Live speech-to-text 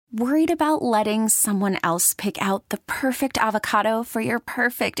Worried about letting someone else pick out the perfect avocado for your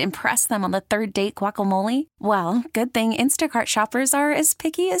perfect impress them on the third date guacamole? Well, good thing Instacart shoppers are as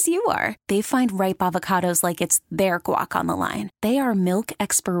picky as you are. They find ripe avocados like it's their guac on the line. They are milk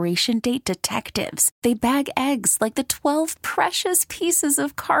expiration date detectives. They bag eggs like the 12 precious pieces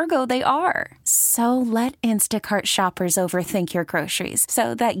of cargo they are. So let Instacart shoppers overthink your groceries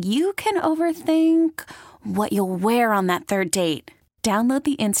so that you can overthink what you'll wear on that third date. Download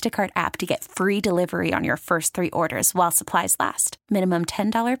the Instacart app to get free delivery on your first 3 orders while supplies last. Minimum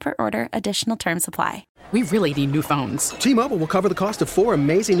 $10 per order. Additional terms apply. We really need new phones. T-Mobile will cover the cost of 4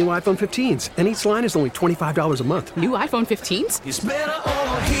 amazing new iPhone 15s, and each line is only $25 a month. New iPhone 15s? It's better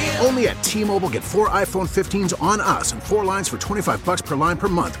over here. Only at T-Mobile, get 4 iPhone 15s on us and 4 lines for $25 per line per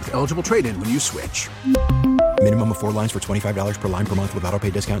month with eligible trade-in when you switch. Minimum of 4 lines for $25 per line per month with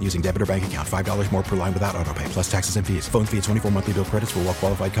autopay discount using debit or bank account. $5 more per line without autopay, plus taxes and fees. Phone fee at 24 monthly bill credits for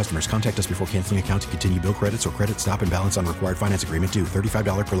well-qualified customers. Contact us before canceling account to continue bill credits or credit stop and balance on required finance agreement due.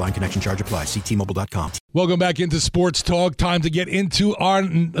 $35 per line connection charge applies. See T-Mobile.com. Welcome back into Sports Talk. Time to get into our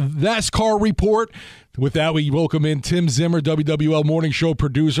NASCAR report. With that, we welcome in Tim Zimmer, WWL Morning Show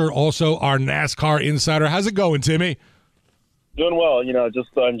producer, also our NASCAR insider. How's it going, Timmy? Doing well, just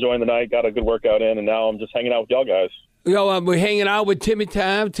enjoying the night, got a good workout in, and now I'm just hanging out with y'all guys. We're hanging out with Timmy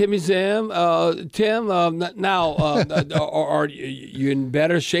Zim. Tim, now, are you in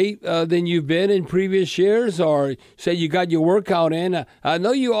better shape than you've been in previous years? Or say you got your workout in? I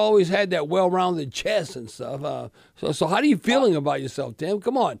know you always had that well-rounded chest and stuff. So how are you feeling about yourself, Tim?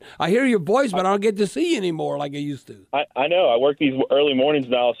 Come on. I hear your voice, but I don't get to see you anymore like I used to. I know. I work these early mornings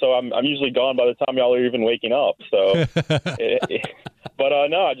now, so I'm usually gone by the time y'all are even waking up. So, but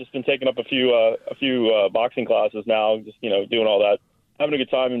no, I've just been taking up a few boxing classes now. Just doing all that, having a good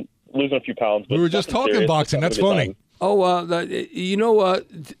time, and losing a few pounds. But we were just talking serious, boxing. That's funny. Oh, you know what,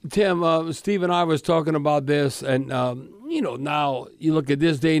 Tim? Steve and I was talking about this, and now you look at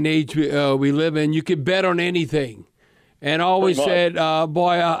this day and age we live in. You can bet on anything, and I always said,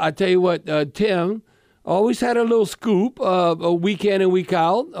 boy, I tell you what, Tim always had a little scoop a week in and week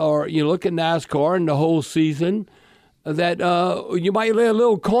out, or you look at NASCAR and the whole season that you might lay a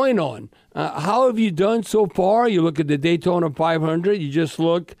little coin on. How have you done so far? You look at the Daytona 500. You just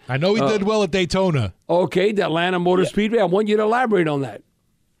look. I know he did well at Daytona. Okay, the Atlanta Motor Speedway. I want you to elaborate on that.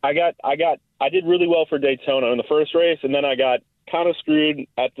 I did really well for Daytona in the first race, and then I got kind of screwed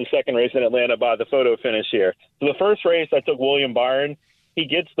at the second race in Atlanta by the photo finish here. So the first race, I took William Byron. He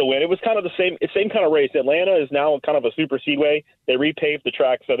gets the win. It was kind of the same kind of race. Atlanta is now kind of a super speedway. They repaved the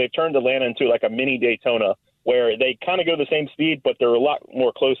track, so they've turned Atlanta into like a mini Daytona, where they kind of go the same speed, but they're a lot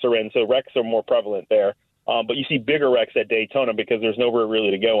more closer in, so wrecks are more prevalent there. But you see bigger wrecks at Daytona because there's nowhere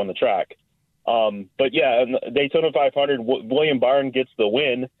really to go on the track. But yeah, in the Daytona 500, William Byron gets the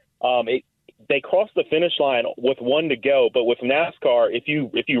win. They cross the finish line with 1 to go, but with NASCAR, if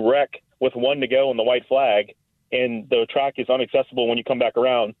you wreck with 1 to go on the white flag and the track is inaccessible when you come back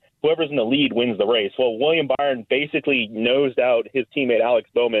around, whoever's in the lead wins the race. Well, William Byron basically nosed out his teammate Alex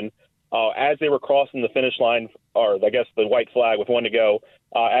Bowman as they were crossing the finish line, or I guess the white flag with 1 to go,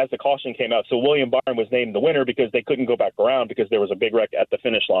 as the caution came out. So William Byron was named the winner because they couldn't go back around because there was a big wreck at the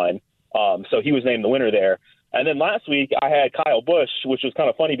finish line. So he was named the winner there. And then last week I had Kyle Busch, which was kind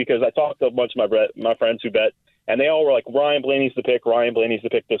of funny because I talked to a bunch of my friends who bet, and they all were like, Ryan Blaney's the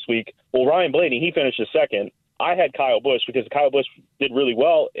pick this week. Well, Ryan Blaney, he finished second. I had Kyle Busch because Kyle Busch did really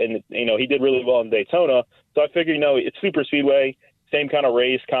well, and he did really well in Daytona. So I figured, it's super speedway, same kind of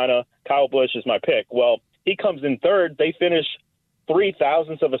race, Kyle Busch is my pick. Well, he comes in third. They finish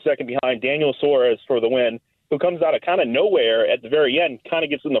 0.003 of a second behind Daniel Suarez for the win, who comes out of kind of nowhere at the very end, kind of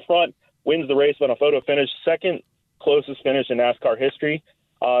gets in the front, wins the race on a photo finish, second closest finish in NASCAR history.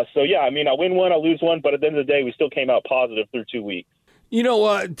 So, yeah, I win one, I lose one, but at the end of the day, we still came out positive through 2 weeks. You know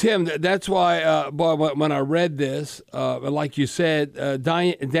what, Tim, that's why when I read this, like you said,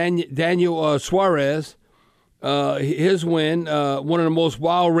 Daniel Suarez, his win, one of the most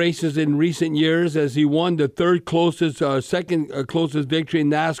wild races in recent years, as he won the second closest victory in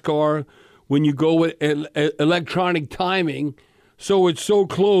NASCAR when you go with electronic timing. So it's so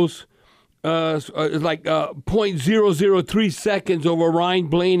close. It's like 0.003 seconds over Ryan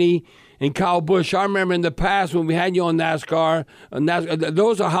Blaney and Kyle Busch. I remember in the past when we had you on NASCAR,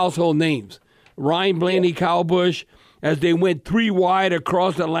 those are household names. Ryan Blaney, Kyle Busch, as they went 3 wide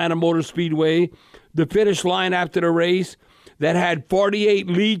across the Atlanta Motor Speedway. The finish line after the race that had 48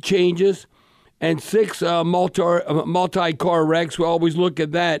 lead changes and 6 multi-car wrecks. We always look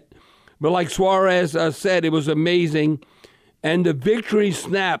at that. But like Suarez said, it was amazing. And the victory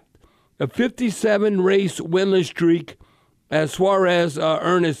snapped a 57-race winless streak as Suarez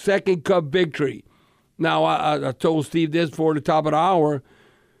earned his second Cup victory. Now, I told Steve this before the top of the hour.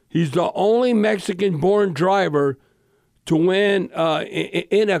 He's the only Mexican-born driver to win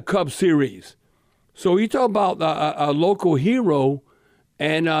in a Cup Series. So you talk about a local hero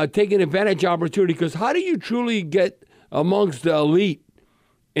and taking advantage of opportunity, because how do you truly get amongst the elite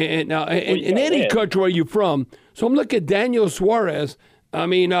in any country where you're from? So I'm looking at Daniel Suarez. I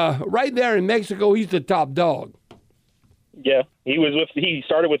mean, right there in Mexico, he's the top dog. Yeah, he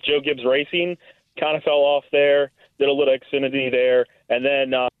started with Joe Gibbs Racing, kind of fell off there, did a little Xfinity there, and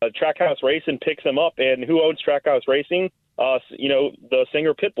then Trackhouse Racing picks him up. And who owns Trackhouse Racing? The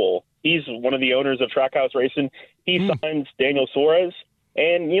singer Pitbull. He's one of the owners of Trackhouse Racing. He signs Daniel Suarez.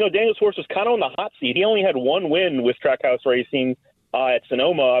 And, Daniel Suarez was kind of on the hot seat. He only had one win with Trackhouse Racing at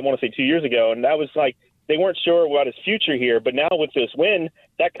Sonoma, I want to say 2 years ago. And that was like, they weren't sure about his future here. But now with this win,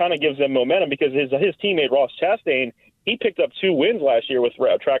 that kind of gives them momentum, because his teammate Ross Chastain, he picked up 2 wins last year with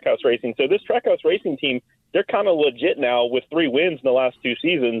Trackhouse Racing. So this Trackhouse Racing team, they're kind of legit now with 3 wins in the last 2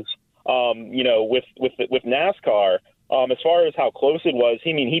 seasons, with NASCAR. As far as how close it was,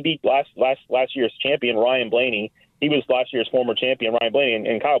 he beat last year's champion, Ryan Blaney. He was last year's former champion, Ryan Blaney,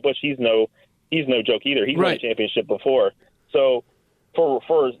 and Kyle Busch, he's no joke either. He's won a championship before. So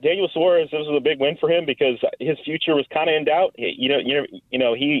for Daniel Suarez, this was a big win for him, because his future was kind of in doubt.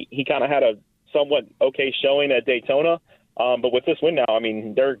 He kind of had a somewhat okay showing at Daytona, but with this win now,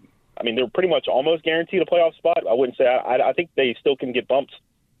 they're pretty much almost guaranteed a playoff spot. I wouldn't say I think they still can get bumped.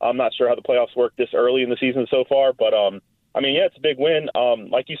 I'm not sure how the playoffs work this early in the season so far, but it's a big win.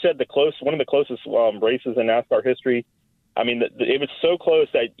 Like you said, one of the closest races in NASCAR history. It was so close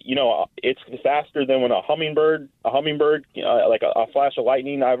that it's faster than when a hummingbird, like a flash of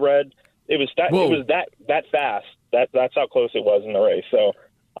lightning. I've read it was that fast. That's how close it was in the race. So,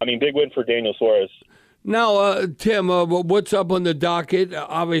 big win for Daniel Suarez. Now, Tim, what's up on the docket?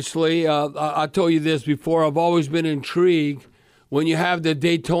 Obviously, I told you this before. I've always been intrigued when you have the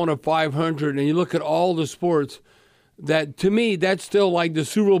Daytona 500 and you look at all the sports. That, to me, that's still like the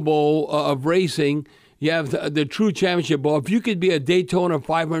Super Bowl of racing. You have the true championship ball. If you could be a Daytona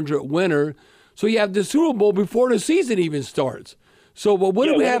 500 winner, so you have the Super Bowl before the season even starts. So, what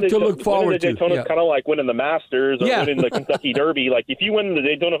do we have to look forward to? Daytona's kind of like winning the Masters or winning the Kentucky Derby. Like, if you win the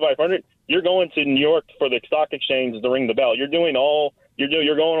Daytona 500, you're going to New York for the stock exchange to ring the bell. You're going on,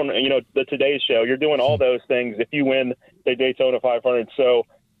 the Today Show. You're doing all those things if you win the Daytona 500. So,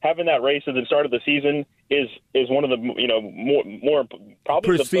 having that race at the start of the season is one of the more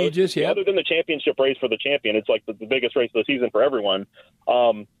probably prestigious, other than the championship race for the champion. It's like the biggest race of the season for everyone.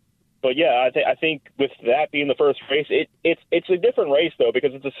 But yeah, I think with that being the first race, it's a different race though,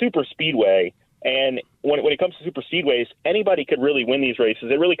 because it's a super speedway, and when it comes to super speedways, anybody could really win these races.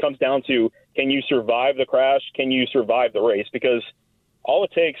 It really comes down to, can you survive the crash? Can you survive the race? Because all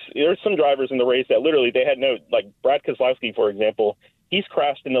it takes, there's some drivers in the race that literally they had like Brad Keselowski, for example. He's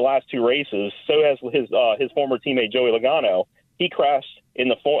crashed in the last 2 races. So has his former teammate Joey Logano. He crashed in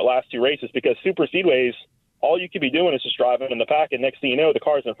the last 2 races because super speedways, all you could be doing is just driving in the pack, and next thing you know, the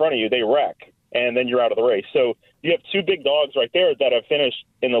cars in front of you, they wreck, and then you're out of the race. So you have 2 big dogs right there that have finished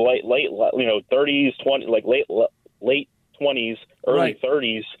in the late 30s, 20, like late 20s, early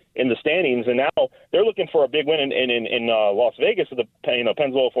 30s in the standings, and now they're looking for a big win in Las Vegas at the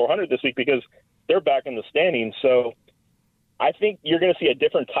Pennzoil 400 this week, because they're back in the standings. So I think you're going to see a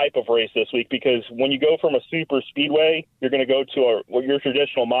different type of race this week, because when you go from a super speedway, you're going to go to your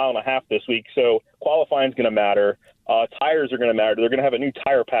traditional 1.5 miles this week. So qualifying is going to matter. Tires are going to matter. They're going to have a new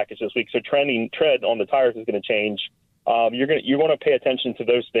tire package this week. So tread on the tires is going to change. You're going to pay attention to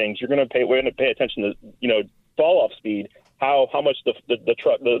those things. We're going to pay attention to fall off speed. How much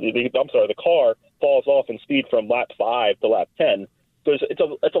the car falls off in speed from lap 5 to lap 10. So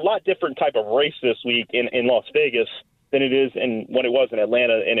it's a lot different type of race this week in Las Vegas than it is when it was in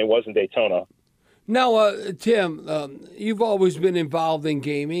Atlanta and it was in Daytona. Now, Tim, you've always been involved in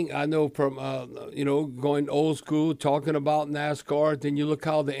gaming. I know from, going old school, talking about NASCAR, then you look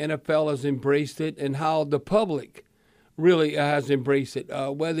how the NFL has embraced it and how the public really has embraced it.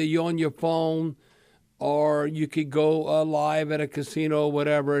 Whether you're on your phone or you could go live at a casino or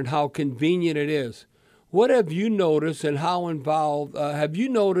whatever, and how convenient it is. What have you noticed, and how involved have you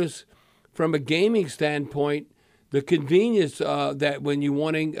noticed from a gaming standpoint the convenience that when you're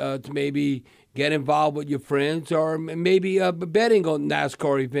wanting to maybe get involved with your friends or maybe betting on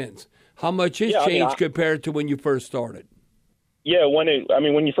NASCAR events? How much has changed compared to when you first started? Yeah, when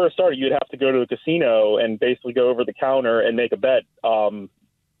you first started, you'd have to go to the casino and basically go over the counter and make a bet. A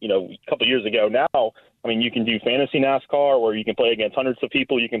couple of years ago, now I mean, you can do fantasy NASCAR where you can play against hundreds of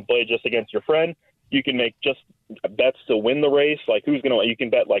people. You can play just against your friend. You can make just bets to win the race. Like you can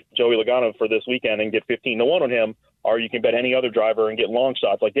bet like Joey Logano for this weekend and get 15-1 on him, or you can bet any other driver and get long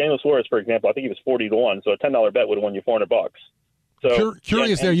shots. Like Daniel Suarez, for example, I think he was 40-1. So a $10 bet would have won you $400. So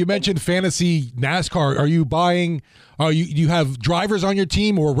curious there. You mentioned fantasy NASCAR. Are you buying? You have drivers on your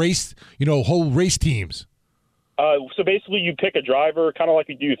team or whole race teams? So basically, you pick a driver, kind of like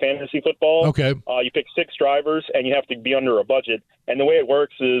you do fantasy football. Okay. You pick 6 drivers, and you have to be under a budget. And the way it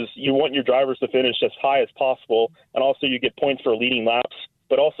works is you want your drivers to finish as high as possible, and also you get points for leading laps.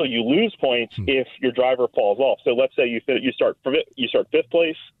 But also you lose points if your driver falls off. So let's say you start 5th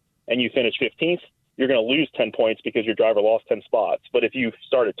place and you finish 15th. You're going to lose 10 points because your driver lost 10 spots. But if you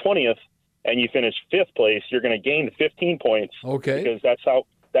start at 20th and you finish 5th place, you're going to gain 15 points. Okay. Because that's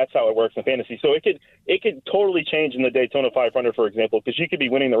how it works in fantasy. So it could totally change in the Daytona 500, for example, because you could be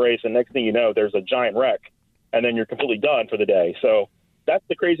winning the race and next thing you know, there's a giant wreck and then you're completely done for the day. So that's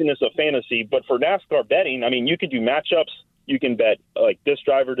the craziness of fantasy. But for NASCAR betting, I mean, you could do matchups. You can bet like this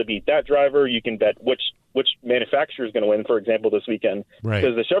driver to beat that driver. You can bet which manufacturer is going to win, for example, this weekend. Right.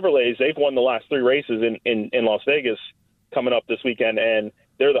 Because the Chevrolets, they've won the last 3 races in Las Vegas coming up this weekend, and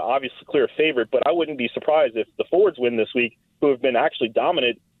they're the obvious clear favorite. But I wouldn't be surprised if the Fords win this week, who have been actually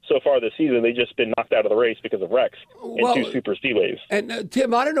dominant so far this season. They've just been knocked out of the race because of wrecks in 2 super speedways. And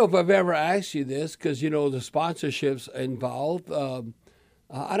Tim, I don't know if I've ever asked you this because, the sponsorships involved.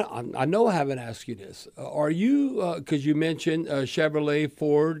 I know I haven't asked you this. Are you, because you mentioned Chevrolet,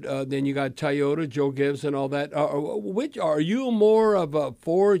 Ford, then you got Toyota, Joe Gibbs and all that. Which are you more of a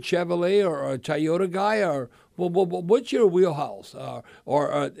Ford, Chevrolet, or a Toyota guy, or what's your wheelhouse?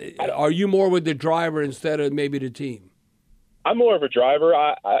 Or are you more with the driver instead of maybe the team? I'm more of a driver.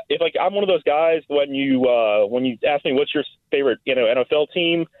 I'm one of those guys when you ask me what's your favorite NFL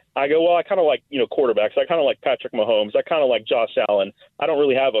team, I go, well, I kind of like quarterbacks. I kind of like Patrick Mahomes. I kind of like Josh Allen. I don't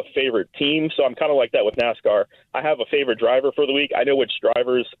really have a favorite team, so I'm kind of like that with NASCAR. I have a favorite driver for the week. I know which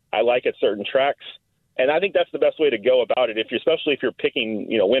drivers I like at certain tracks, and I think that's the best way to go about it. Especially if you're picking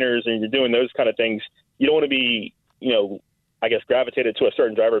winners and you're doing those kind of things, you don't want to be I guess gravitated to a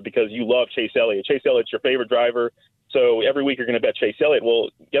certain driver because you love Chase Elliott. Chase Elliott's your favorite driver. So every week you're going to bet Chase Elliott. Well,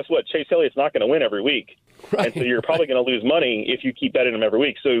 guess what? Chase Elliott's not going to win every week. Right. And so you're probably going to lose money if you keep betting him every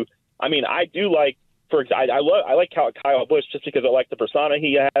week. So, I mean, I do like, I like Kyle Busch just because I like the persona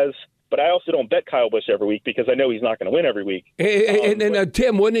he has, but I also don't bet Kyle Busch every week because I know he's not going to win every week. And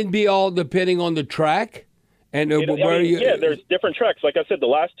Tim, wouldn't it be all depending on the track? And there's different tracks. Like I said, the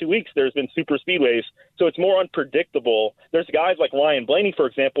last 2 weeks there's been super speedways, so it's more unpredictable. There's guys like Ryan Blaney, for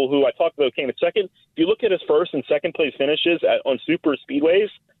example, who I talked about came in second. If you look at his first and second place finishes on super speedways,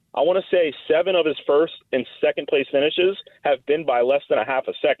 I want to say 7 of his first and second place finishes have been by less than a half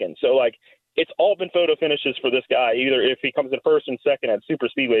a second. So it's all been photo finishes for this guy, either if he comes in first and second at super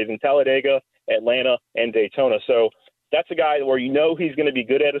speedways in Talladega, Atlanta, and Daytona. So that's a guy where he's going to be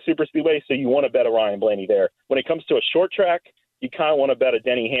good at a super speedway, so you want to bet a Ryan Blaney there. When it comes to a short track, you kind of want to bet a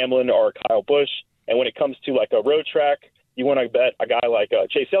Denny Hamlin or a Kyle Busch. And when it comes to like a road track, you want to bet a guy like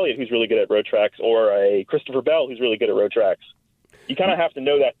Chase Elliott, who's really good at road tracks, or a Christopher Bell, who's really good at road tracks. You kind of have to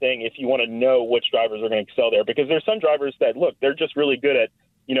know that thing if you want to know which drivers are going to excel there, because there's some drivers that, look, they're just really good at,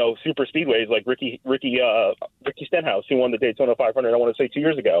 super speedways, like Ricky Stenhouse, who won the Daytona 500, I want to say 2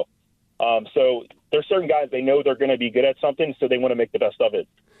 years ago. So there's certain guys, they know they're going to be good at something, so they want to make the best of it.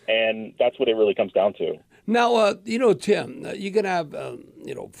 And that's what it really comes down to. Now, Tim, you can have,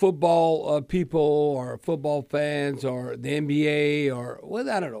 football people or football fans or the NBA or,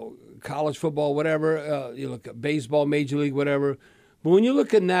 I don't know, college football, whatever. You look at baseball, Major League, whatever. But when you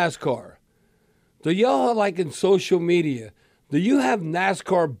look at NASCAR, do y'all, like in social media, do you have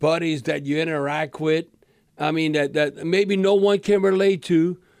NASCAR buddies that you interact with? I mean, that maybe no one can relate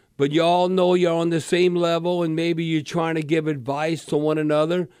to, but you all know you're on the same level and maybe you're trying to give advice to one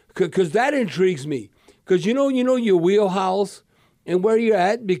another? Because that intrigues me. Because you know your wheelhouse and where you're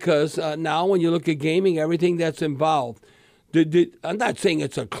at, because now when you look at gaming, everything that's involved. I'm not saying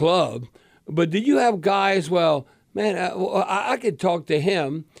it's a club, but did you have guys, I could talk to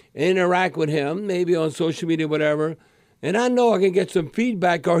him, interact with him, maybe on social media, whatever, and I know I can get some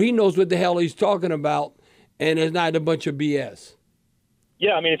feedback, or he knows what the hell he's talking about, and it's not a bunch of BS.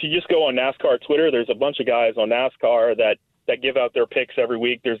 Yeah, I mean, if you just go on NASCAR Twitter, there's a bunch of guys on NASCAR that give out their picks every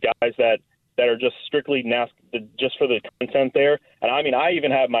week. There's guys that are just strictly NASCAR, just for the content there. And I mean, I even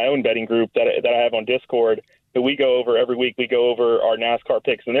have my own betting group that I have on Discord, who we go over every week. We go over our NASCAR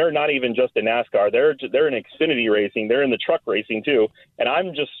picks, and they're not even just in NASCAR. They're in Xfinity racing. They're in the truck racing too. And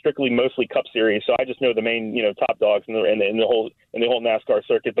I'm just strictly mostly Cup Series, so I just know the main top dogs in the whole NASCAR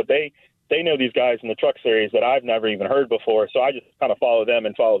circuit. But they know these guys in the truck series that I've never even heard before. So I just kind of follow them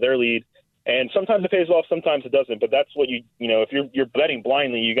and follow their lead. And sometimes it pays off, sometimes it doesn't. But that's what if you're betting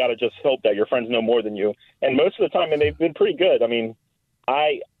blindly, you got to just hope that your friends know more than you. And most of the time, and they've been pretty good. I mean,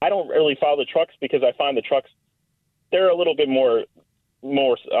 I don't really follow the trucks because I find the trucks, they're a little bit more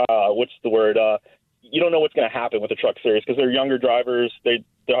what's the word? You don't know what's going to happen with the truck series because they're younger drivers. The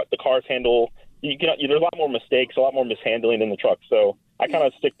cars handle. There's a lot more mistakes, a lot more mishandling in the truck. So I kind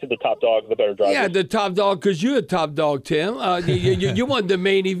of stick to the top dog, the better driver. Yeah, the top dog, because you're a top dog, Tim. You want the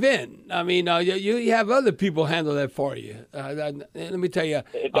main event. I mean, you have other people handle that for you. Let me tell you.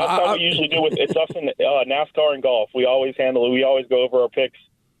 That's how we usually do it. It's us in NASCAR and golf. We always handle it. We always go over our picks.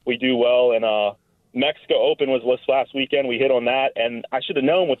 We do well. And Mexico Open was last weekend. We hit on that. And I should have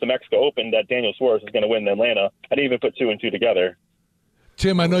known with the Mexico Open that Daniel Suarez was going to win in Atlanta. I didn't even put 2 and 2 together.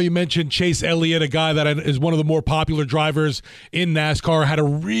 Tim, I know you mentioned Chase Elliott, a guy that is one of the more popular drivers in NASCAR, had a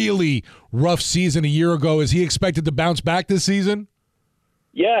really rough season a year ago. Is he expected to bounce back this season?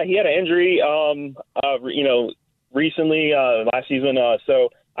 Yeah, he had an injury, recently last season. So,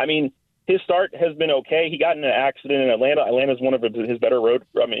 I mean, his start has been okay. He got in an accident in Atlanta. Atlanta's one of his better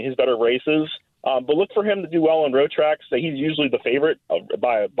races. But look for him to do well on road tracks. He's usually the favorite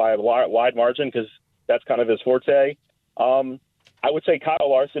by a wide margin because that's kind of his forte. I would say Kyle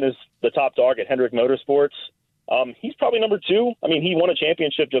Larson is the top dog at Hendrick Motorsports. He's probably number 2. I mean, he won a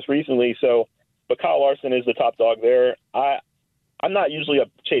championship just recently, but Kyle Larson is the top dog there. I'm not usually a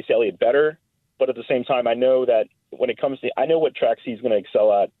Chase Elliott bettor, but at the same time, I know that when it comes to, I know what tracks he's going to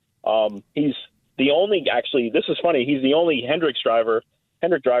excel at. He's the only, this is funny, he's the only Hendrick driver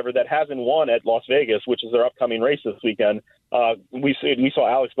that hasn't won at Las Vegas, which is their upcoming race this weekend. We saw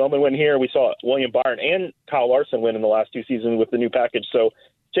Alex Bowman win here. We saw William Byron and Kyle Larson win in the last 2 seasons with the new package. So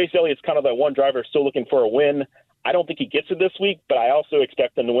Chase Elliott's kind of that one driver still looking for a win. I don't think he gets it this week, but I also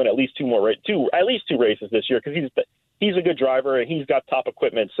expect him to win at least 2 races this year because he's a good driver and he's got top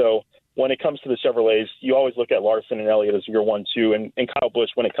equipment. So when it comes to the Chevrolets, you always look at Larson and Elliott as your 1-2, and Kyle Busch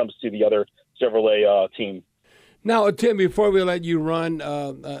when it comes to the other Chevrolet team. Now, Tim, before we let you run,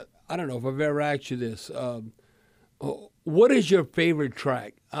 I don't know if I've ever asked you this. What is your favorite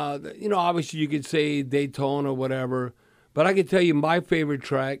track? Obviously you could say Daytona or whatever, but I can tell you my favorite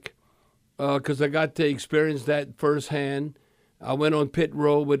track because I got to experience that firsthand. I went on pit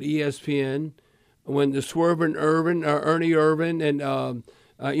road with ESPN when the Swervin' Ernie Irvan, and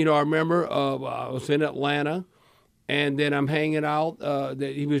I remember I was in Atlanta, and then I'm hanging out.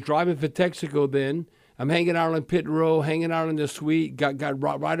 He was driving for Texaco then. I'm hanging out on pit row, hanging out in the suite, got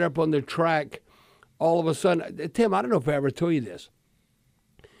right up on the track. All of a sudden, Tim, I don't know if I ever told you this.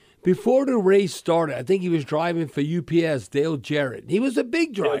 Before the race started, I think he was driving for UPS, Dale Jarrett. He was a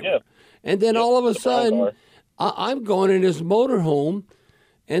big driver. Yeah. And then all of a sudden, I'm going in this motorhome,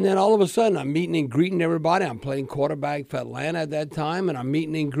 and then all of a sudden, I'm meeting and greeting everybody. I'm playing quarterback for Atlanta at that time, and I'm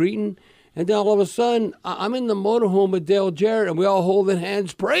meeting and greeting. And then all of a sudden, I'm in the motorhome with Dale Jarrett, and we all holding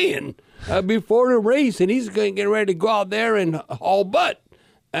hands praying before the race, and he's getting ready to go out there and haul butt.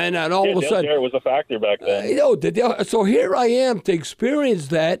 And then all of a sudden, Dale Jarrett was a factor back then. So here I am to experience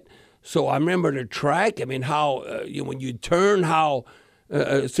that. So I remember the track. I mean, how when you turn, how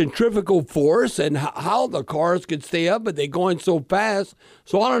centrifugal force and how the cars could stay up, but they're going so fast.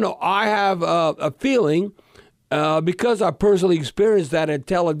 So I don't know. I have a feeling because I personally experienced that at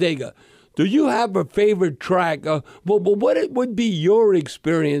Talladega. Do you have a favorite track? What would be your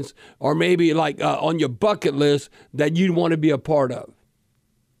experience, or maybe like on your bucket list that you'd want to be a part of?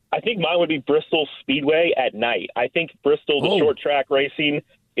 I think mine would be Bristol Speedway at night. I think Bristol, the short track racing,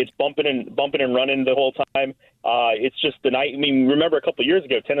 it's bumping and running the whole time. It's just the night. I mean, remember a couple of years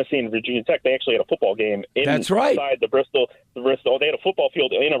ago, Tennessee and Virginia Tech, they actually had a football game inside the Bristol. They had a football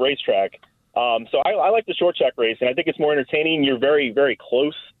field in a racetrack. So I like the short track racing. I think it's more entertaining. You're very, very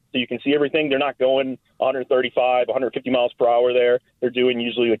close, so you can see everything. They're not going 135, 150 miles per hour there. They're doing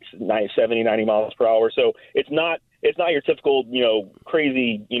usually like 70, 90 miles per hour. So it's not your typical,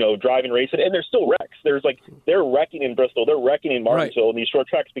 crazy, driving race. And there's still wrecks. They're wrecking in Bristol. They're wrecking in Martinsville in these short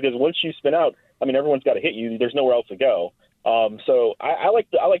tracks because once you spin out, I mean, everyone's got to hit you. There's nowhere else to go. So I like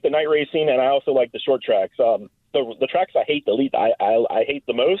the night racing, and I also like the short tracks. The tracks I hate I hate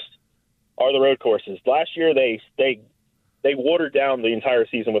the most are the road courses. Last year they watered down the entire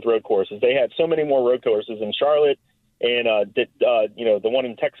season with road courses. They had so many more road courses in Charlotte, and the one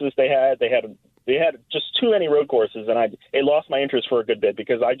in Texas they had just too many road courses, and it lost my interest for a good bit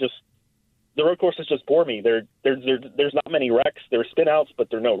because the road courses just bore me. There's not many wrecks. There's spin outs, but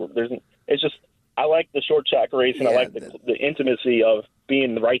it's just, I like the short track racing. I like the intimacy of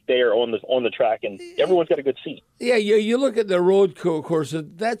being right there on the track, and everyone's got a good seat. Yeah, you look at the road courses,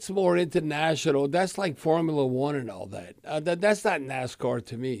 that's more international. That's like Formula One and all that. That's not NASCAR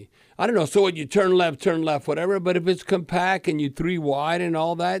to me. I don't know. So when you turn left, whatever. But if it's compact and you 3 wide and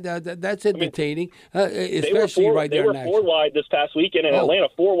all that, that's entertaining. Especially right there. They were 4 wide this past weekend in Atlanta.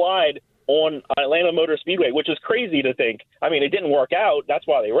 4 wide on Atlanta Motor Speedway, which is crazy to think. I mean, it didn't work out. That's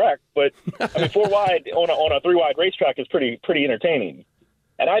why they wrecked. But I mean, 4 wide on a 3 wide racetrack is pretty entertaining.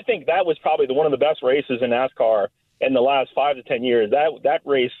 And I think that was probably one of the best races in NASCAR in the last 5 to 10 years. That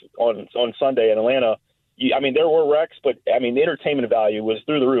race on Sunday in Atlanta, I mean, there were wrecks, but I mean, the entertainment value was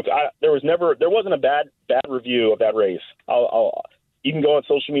through the roof. There wasn't a bad review of that race. You can go on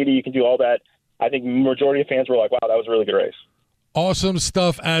social media, you can do all that. I think majority of fans were like, "Wow, that was a really good race." Awesome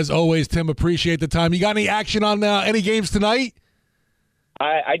stuff as always, Tim. Appreciate the time. You got any action on any games tonight?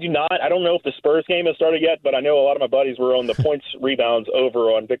 I do not. I don't know if the Spurs game has started yet, but I know a lot of my buddies were on the points rebounds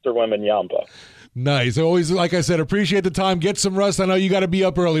over on Victor Wembanyama. Nice. Always, like I said, appreciate the time. Get some rest. I know you got to be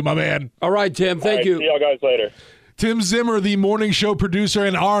up early, my man. All right, Tim. Thank you. See y'all guys later. Tim Zimmer, the morning show producer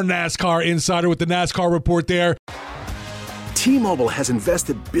and our NASCAR insider with the NASCAR report there. T-Mobile has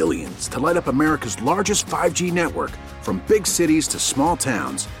invested billions to light up America's largest 5G network, from big cities to small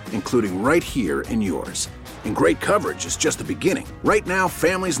towns, including right here in yours. And great coverage is just the beginning. Right now,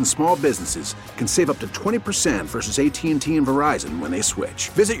 families and small businesses can save up to 20% versus AT&T and Verizon when they switch.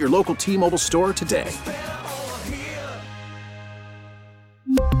 Visit your local T-Mobile store today.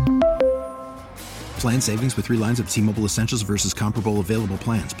 Plan savings with 3 lines of T-Mobile Essentials versus comparable available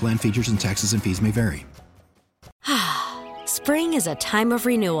plans. Plan features and taxes and fees may vary. Spring is a time of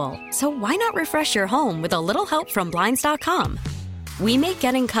renewal, so why not refresh your home with a little help from Blinds.com? We make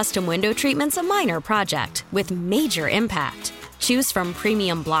getting custom window treatments a minor project with major impact. Choose from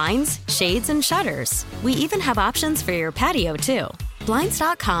premium blinds, shades, and shutters. We even have options for your patio, too.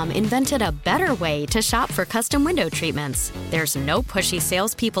 Blinds.com invented a better way to shop for custom window treatments. There's no pushy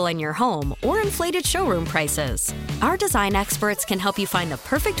salespeople in your home or inflated showroom prices. Our design experts can help you find the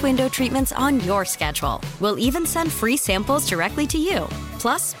perfect window treatments on your schedule. We'll even send free samples directly to you.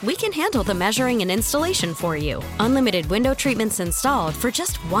 Plus, we can handle the measuring and installation for you. Unlimited window treatments installed for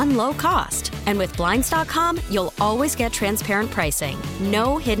just one low cost. And with Blinds.com, you'll always get transparent pricing.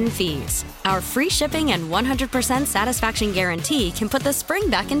 No hidden fees. Our free shipping and 100% satisfaction guarantee can put the spring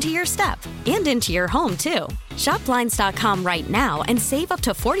back into your step and into your home, too. Shop Blinds.com right now and save up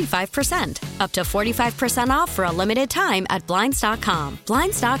to 45%. Up to 45% off for a limited time at Blinds.com.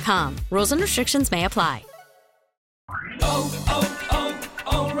 Blinds.com. Rules and restrictions may apply.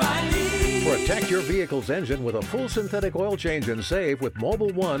 O'Reilly. Protect your vehicle's engine with a full synthetic oil change and save with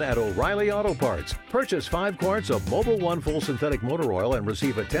Mobil 1 at O'Reilly Auto Parts. Purchase 5 quarts of Mobil 1 full synthetic motor oil and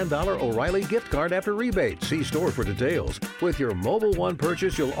receive a $10 O'Reilly gift card after rebate. See store for details. With your Mobil 1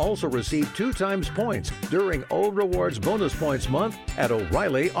 purchase, you'll also receive 2 times points during O Rewards Bonus Points Month at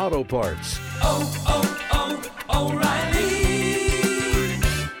O'Reilly Auto Parts.